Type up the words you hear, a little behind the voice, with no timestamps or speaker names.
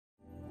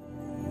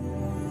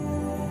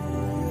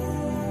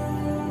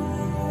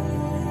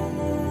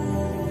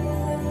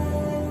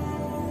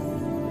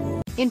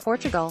in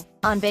Portugal,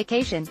 on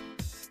vacation.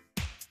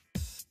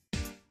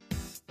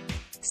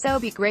 So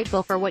be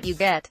grateful for what you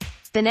get.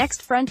 The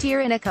next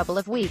frontier in a couple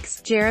of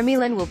weeks, Jeremy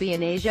Lin will be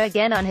in Asia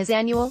again on his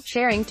annual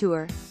sharing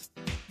tour.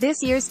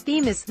 This year's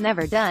theme is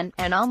Never Done,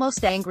 an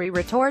almost angry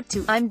retort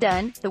to I'm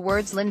Done, the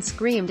words Lin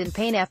screamed in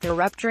pain after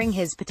rupturing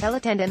his patella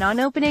tendon on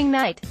opening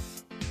night.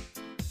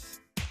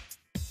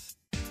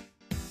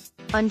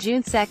 On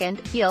June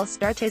 2nd, he'll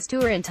start his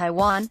tour in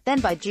Taiwan, then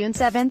by June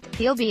 7th,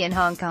 he'll be in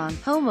Hong Kong,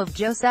 home of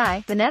Joe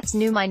Tsai, the Nets'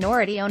 new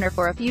minority owner,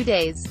 for a few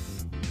days.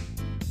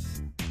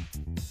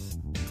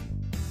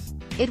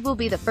 It will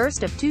be the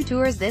first of 2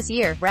 tours this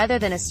year, rather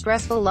than a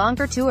stressful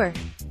longer tour.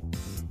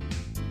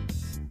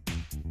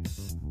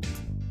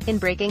 In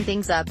breaking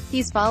things up,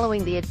 he's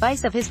following the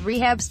advice of his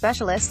rehab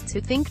specialists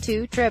who think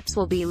 2 trips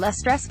will be less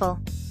stressful.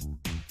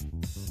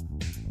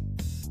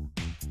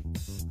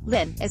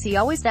 Lin, as he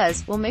always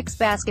does, will mix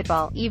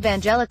basketball,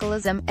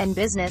 evangelicalism, and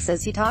business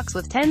as he talks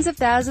with tens of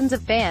thousands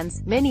of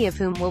fans, many of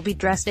whom will be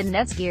dressed in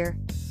Nets gear.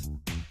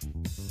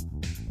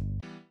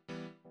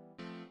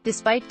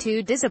 Despite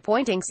 2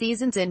 disappointing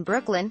seasons in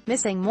Brooklyn,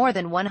 missing more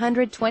than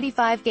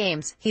 125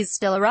 games, he's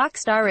still a rock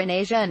star in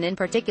Asia and in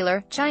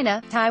particular,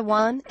 China,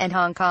 Taiwan, and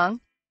Hong Kong.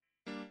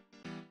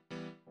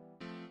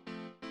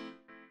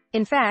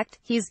 In fact,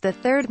 he's the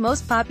 3rd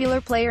most popular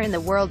player in the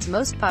world's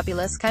most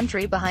populous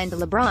country behind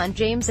LeBron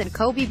James and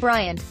Kobe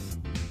Bryant.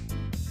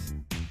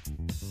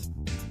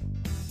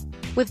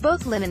 With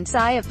both Lin and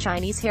Tsai of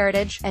Chinese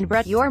heritage, and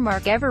Brett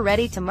Yormark ever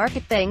ready to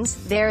market things,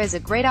 there is a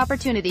great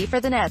opportunity for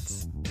the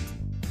Nets.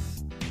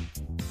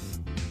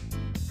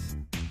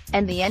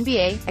 And the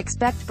NBA,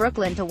 expect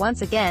Brooklyn to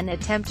once again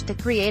attempt to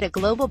create a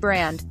global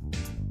brand.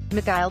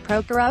 Mikhail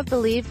Prokhorov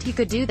believed he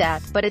could do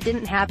that, but it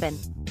didn't happen.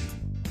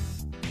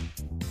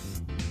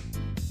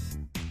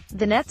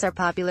 The Nets are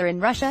popular in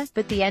Russia,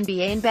 but the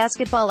NBA and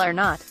basketball are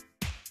not.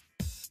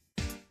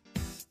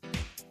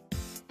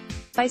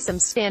 By some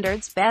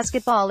standards,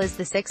 basketball is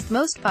the 6th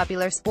most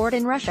popular sport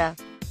in Russia.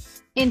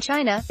 In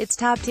China, it's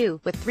top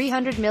 2, with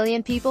 300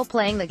 million people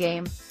playing the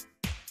game.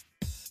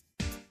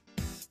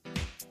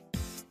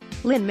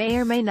 Lin may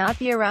or may not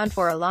be around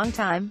for a long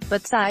time,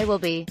 but Tsai will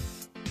be.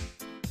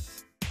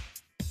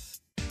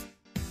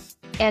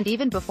 And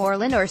even before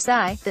Lin or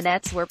Tsai, the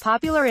Nets were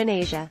popular in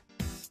Asia.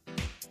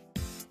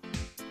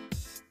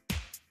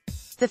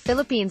 The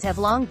Philippines have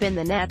long been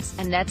the Nets,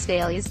 and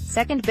NetsDaily's,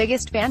 2nd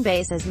biggest fan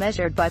base as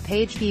measured by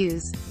page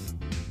views.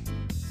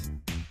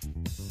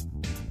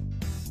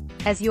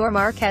 As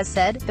Yormark has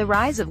said, the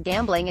rise of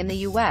gambling in the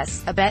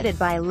U.S., abetted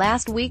by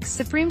last week's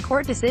Supreme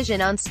Court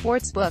decision on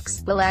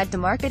sportsbooks, will add to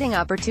marketing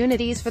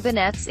opportunities for the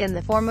Nets in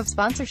the form of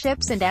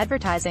sponsorships and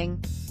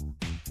advertising.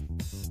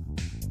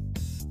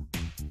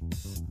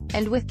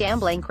 And with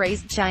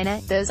gambling-crazed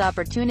China, those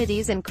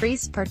opportunities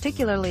increase,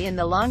 particularly in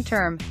the long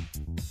term.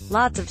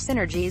 Lots of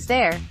synergies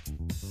there.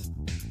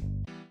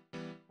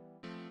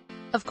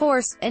 Of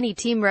course, any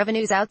team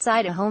revenues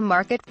outside a home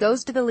market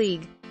goes to the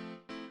league.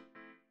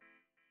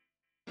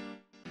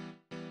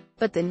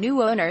 But the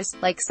new owners,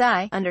 like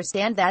Tsai,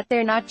 understand that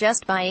they're not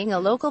just buying a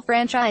local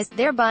franchise,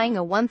 they're buying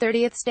a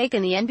 1/30th stake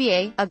in the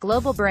NBA, a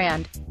global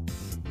brand.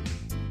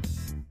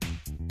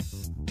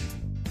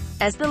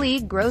 As the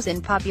league grows in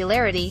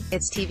popularity,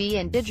 its TV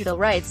and digital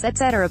rights,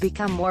 etc.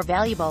 become more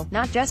valuable,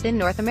 not just in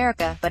North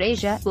America, but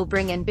Asia, will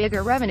bring in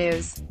bigger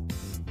revenues.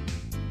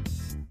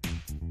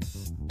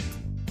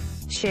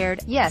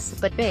 Shared, yes,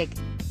 but big.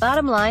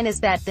 Bottom line is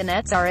that the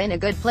Nets are in a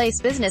good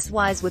place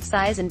business-wise with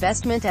Tsai's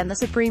investment and the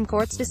Supreme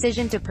Court's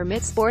decision to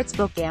permit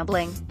sportsbook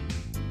gambling.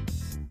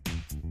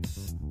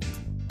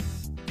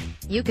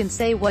 You can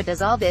say, what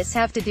does all this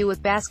have to do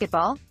with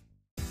basketball?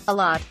 A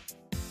lot.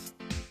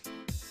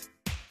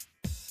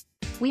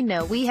 We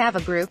know we have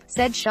a group,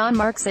 said Sean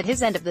Marks at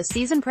his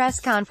end-of-the-season press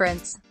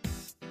conference.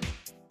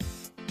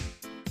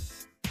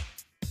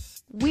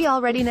 We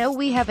already know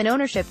we have an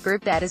ownership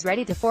group that is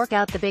ready to fork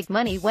out the big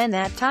money when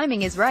that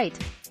timing is right.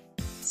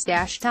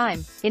 Stash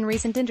time. In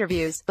recent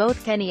interviews,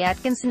 both Kenny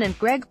Atkinson and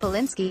Greg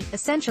Polinsky,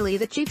 essentially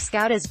the chief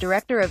scout as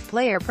director of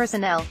player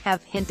personnel,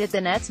 have hinted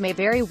the Nets may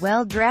very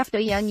well draft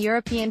a young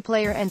European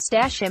player and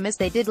stash him as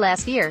they did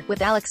last year,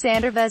 with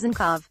Alexander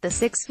Vezenkov, the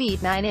 6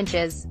 feet 9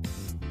 inches.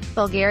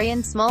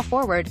 Bulgarian small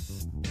forward.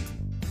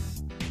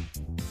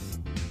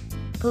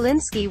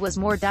 Polinsky was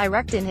more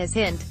direct in his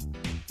hint.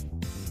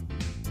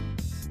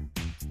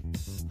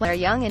 When you're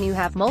young and you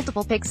have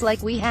multiple picks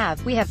like we have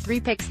 3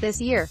 picks this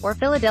year, or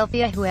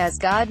Philadelphia who has,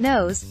 God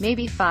knows,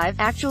 maybe 5,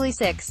 actually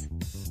 6.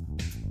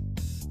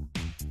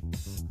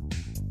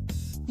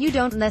 You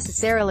don't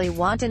necessarily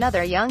want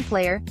another young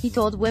player, he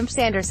told Wimp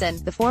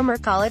Sanderson, the former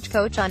college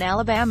coach on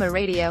Alabama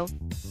radio.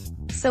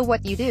 So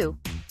what you do?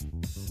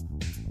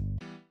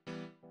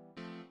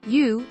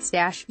 You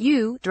stash,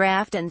 you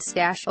draft and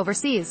stash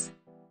overseas.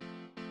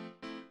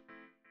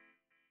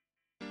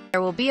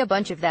 There will be a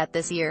bunch of that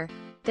this year.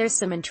 There's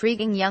some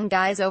intriguing young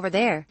guys over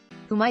there.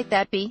 Who might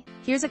that be?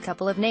 Here's a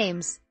couple of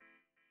names.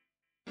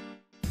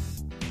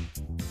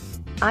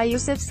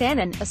 Yusuf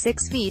Sanan, a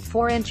 6 feet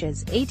 4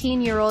 inches,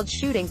 18-year-old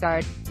shooting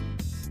guard.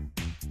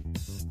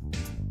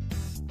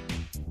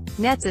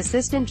 Nets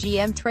assistant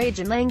GM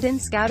Trajan Langdon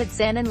scouted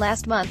Sanin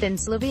last month in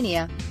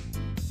Slovenia.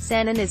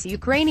 Sanin is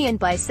Ukrainian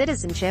by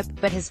citizenship,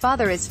 but his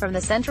father is from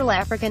the Central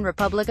African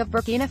Republic of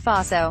Burkina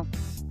Faso.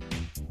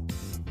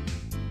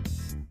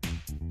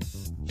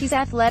 He's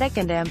athletic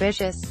and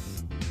ambitious,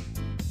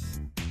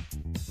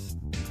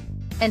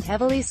 and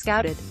heavily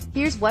scouted.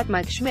 Here's what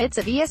Mike Schmitz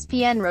of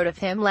ESPN wrote of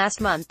him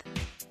last month.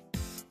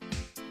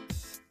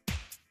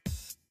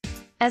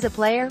 As a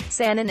player,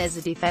 Sanin is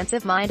a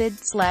defensive-minded,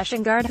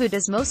 slashing guard who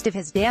does most of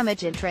his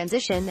damage in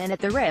transition and at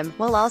the rim,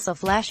 while also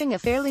flashing a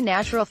fairly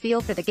natural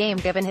feel for the game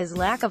given his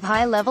lack of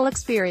high-level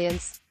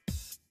experience.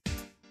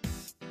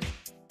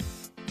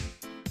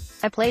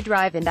 I play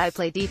drive and I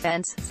play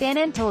defense,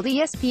 Sanin told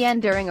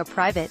ESPN during a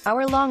private,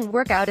 hour-long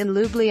workout in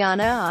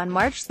Ljubljana on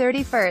March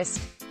 31st.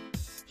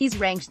 He's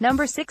ranked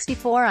number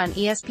 64 on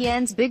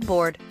ESPN's Big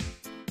Board.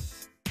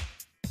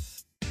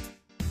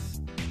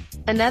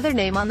 Another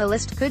name on the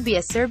list could be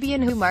a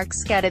Serbian who Mark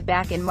scouted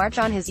back in March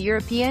on his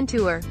European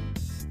tour.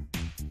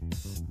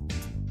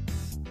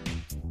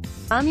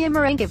 Anja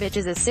Marinkovic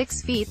is a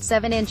 6 feet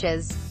 7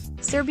 inches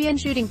Serbian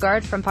shooting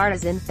guard from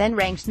Partizan, then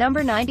ranked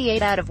number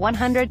 98 out of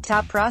 100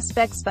 top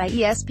prospects by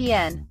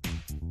ESPN.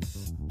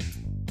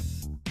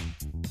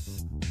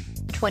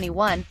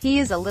 21, he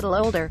is a little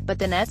older, but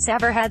the Nets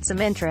have had some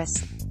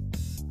interest.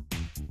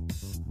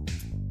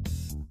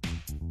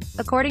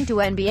 According to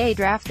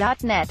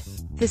NBADraft.net,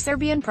 the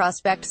Serbian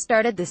prospect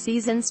started the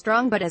season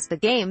strong, but as the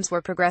games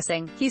were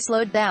progressing, he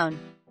slowed down.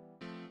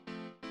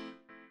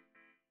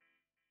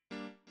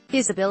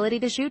 His ability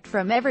to shoot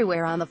from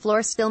everywhere on the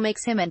floor still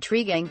makes him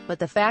intriguing, but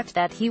the fact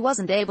that he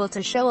wasn't able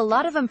to show a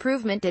lot of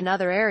improvement in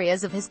other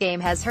areas of his game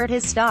has hurt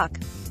his stock.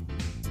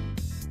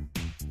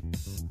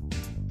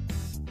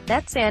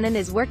 That Sanin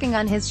is working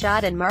on his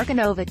shot and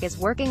Martinovic is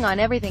working on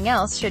everything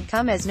else should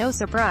come as no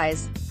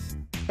surprise.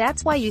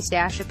 That's why you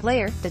stash a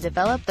player, to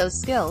develop those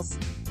skills.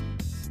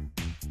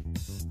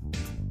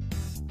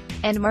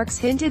 And Marks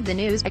hinted the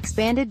news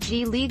expanded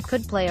G League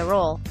could play a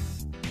role.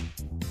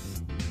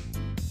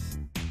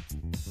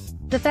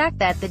 The fact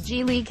that the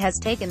G League has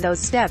taken those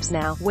steps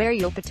now, where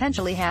you'll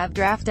potentially have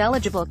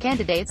draft-eligible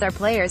candidates or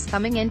players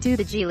coming into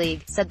the G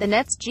League, said the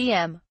Nets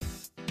GM.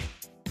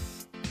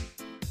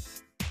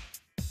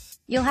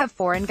 You'll have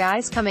foreign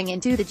guys coming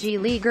into the G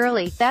League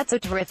early. That's so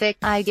terrific.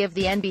 I give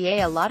the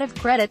NBA a lot of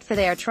credit for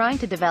their trying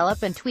to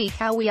develop and tweak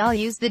how we all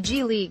use the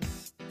G League.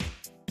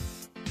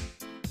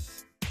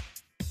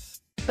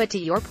 But to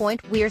your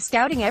point, we're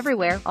scouting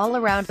everywhere, all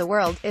around the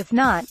world. If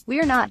not,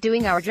 we're not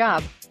doing our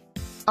job.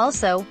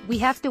 Also, we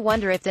have to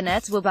wonder if the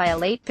Nets will buy a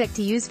late pick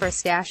to use for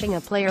stashing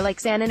a player like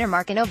Sanin or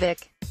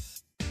Martinovic.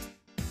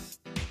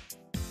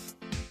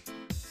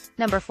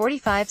 Number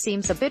 45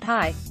 seems a bit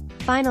high.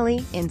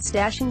 Finally, in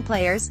stashing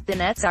players, the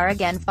Nets are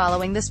again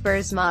following the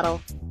Spurs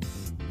model.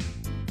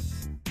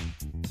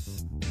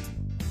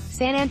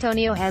 San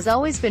Antonio has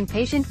always been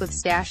patient with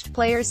stashed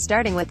players,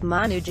 starting with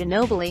Manu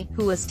Ginobili,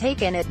 who was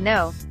taken at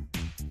no.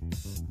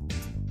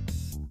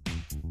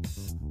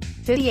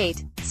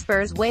 58.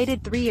 Spurs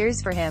waited 3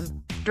 years for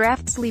him.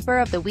 Draft Sleeper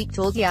of the Week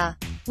told Ya.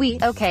 We,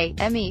 okay,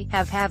 me,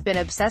 have been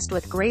obsessed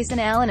with Grayson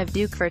Allen of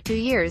Duke for 2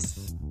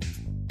 years.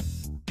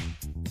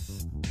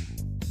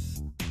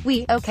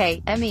 We,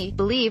 okay, me,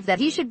 believe that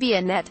he should be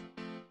a net.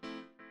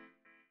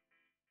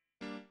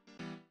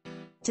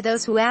 To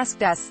those who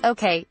asked us,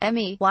 okay,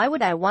 me, why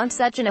would I want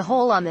such a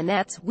hole on the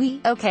Nets,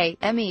 we, okay,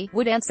 me,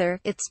 would answer,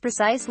 it's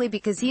precisely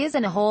because he is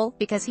in a hole,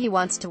 because he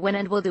wants to win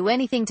and will do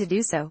anything to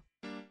do so.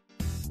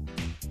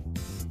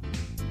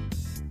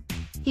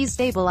 He's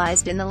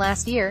stabilized in the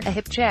last year, a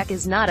hip check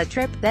is not a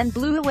trip, then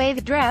blew away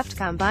the draft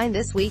combine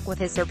this week with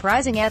his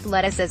surprising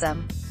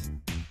athleticism.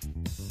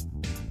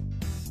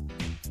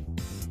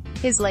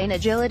 His lane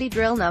agility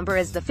drill number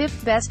is the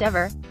 5th best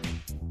ever.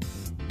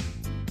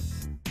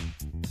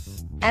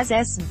 As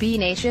SB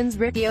Nation's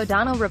Ricky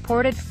O'Donnell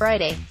reported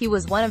Friday, he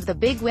was one of the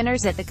big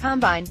winners at the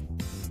combine.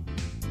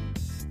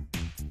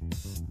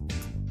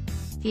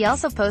 He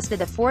also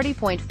posted a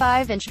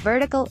 40.5-inch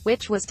vertical,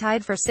 which was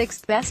tied for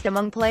 6th best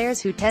among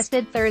players who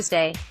tested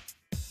Thursday.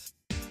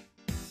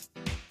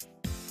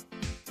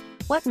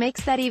 What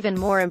makes that even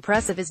more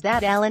impressive is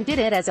that Allen did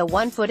it as a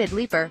one-footed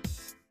leaper.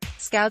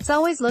 Scouts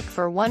always look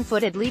for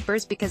one-footed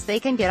leapers because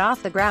they can get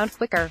off the ground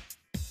quicker.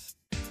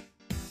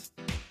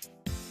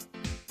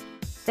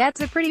 That's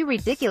a pretty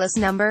ridiculous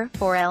number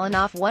for Allen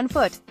off 1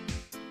 foot.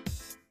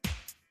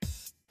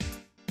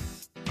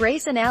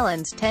 Grayson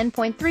Allen's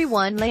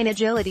 10.31 lane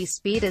agility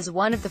speed is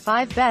one of the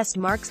 5 best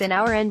marks in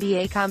our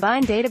NBA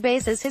Combine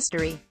database's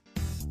history.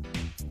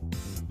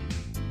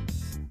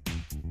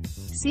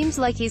 Seems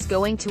like he's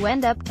going to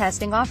end up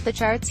testing off the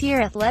charts here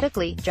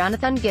athletically.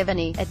 Jonathan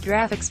Givony, at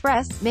Draft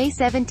Express, May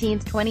 17,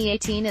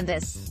 2018 in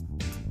this.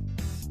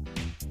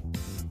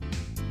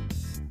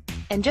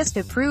 And just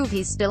to prove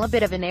he's still a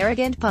bit of an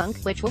arrogant punk,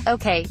 which will,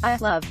 okay, I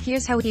love,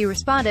 here's how he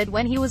responded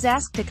when he was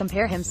asked to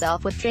compare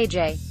himself with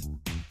JJ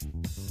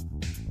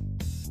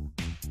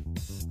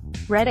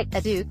Redick,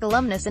 a Duke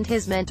alumnus and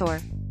his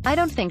mentor. I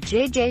don't think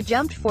JJ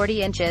jumped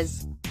 40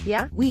 inches.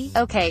 Yeah, we,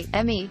 okay,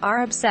 me,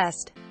 are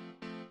obsessed.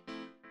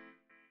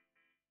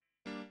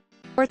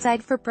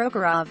 Courtside for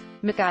Prokhorov.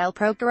 Mikhail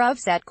Prokhorov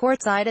sat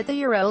courtside at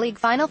the EuroLeague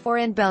Final Four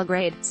in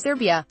Belgrade,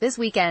 Serbia, this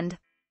weekend.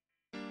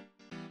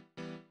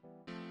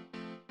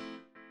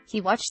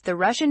 He watched the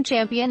Russian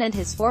champion and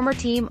his former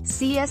team,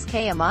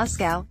 CSKA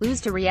Moscow, lose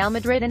to Real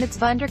Madrid and its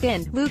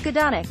wunderkind, Luka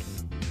Doncic.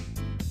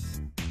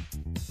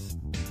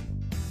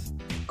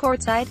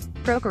 Courtside,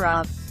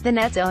 Prokhorov. The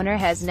Nets owner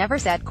has never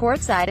sat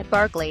courtside at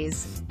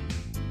Barclays.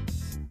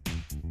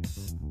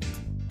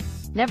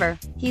 Never.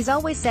 He's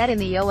always sat in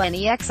the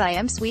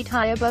ONEXIM suite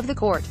high above the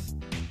court.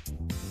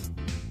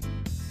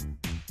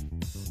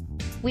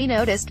 We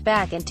noticed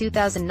back in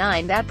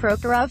 2009 that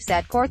Prokhorov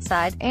sat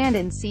courtside, and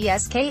in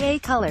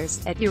CSKA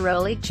colors, at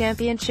EuroLeague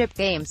championship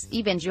games,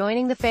 even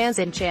joining the fans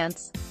in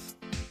chants.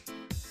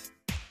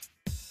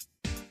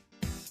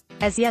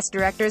 As yes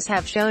directors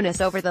have shown us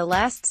over the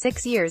last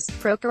 6 years,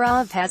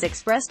 Prokhorov has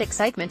expressed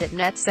excitement at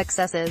Nets'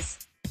 successes,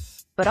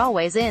 but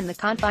always in the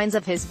confines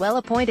of his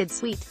well-appointed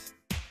suite.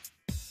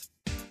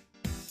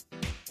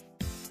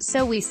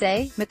 So we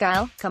say,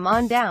 Mikhail, come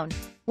on down.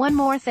 One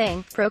more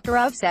thing,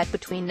 Prokhorov sat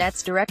between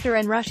Nets director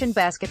and Russian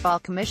basketball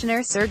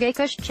commissioner Sergei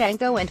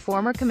Kushchenko and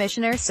former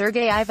commissioner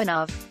Sergei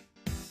Ivanov.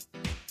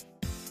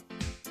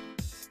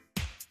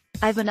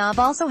 Ivanov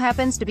also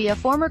happens to be a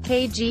former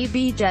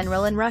KGB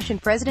general and Russian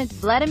President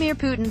Vladimir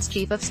Putin's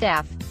chief of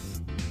staff.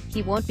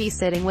 He won't be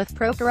sitting with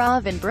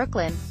Prokhorov in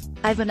Brooklyn.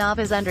 Ivanov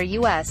is under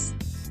U.S.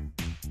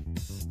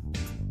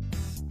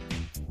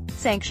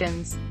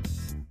 sanctions.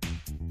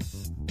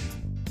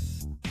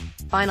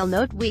 Final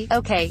note: we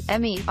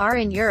are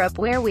in Europe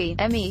where we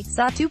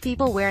saw two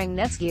people wearing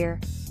Nets gear.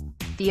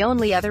 The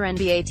only other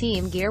NBA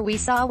team gear we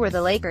saw were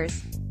the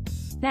Lakers.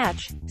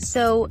 Natch.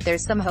 So,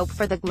 there's some hope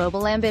for the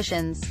global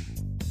ambitions.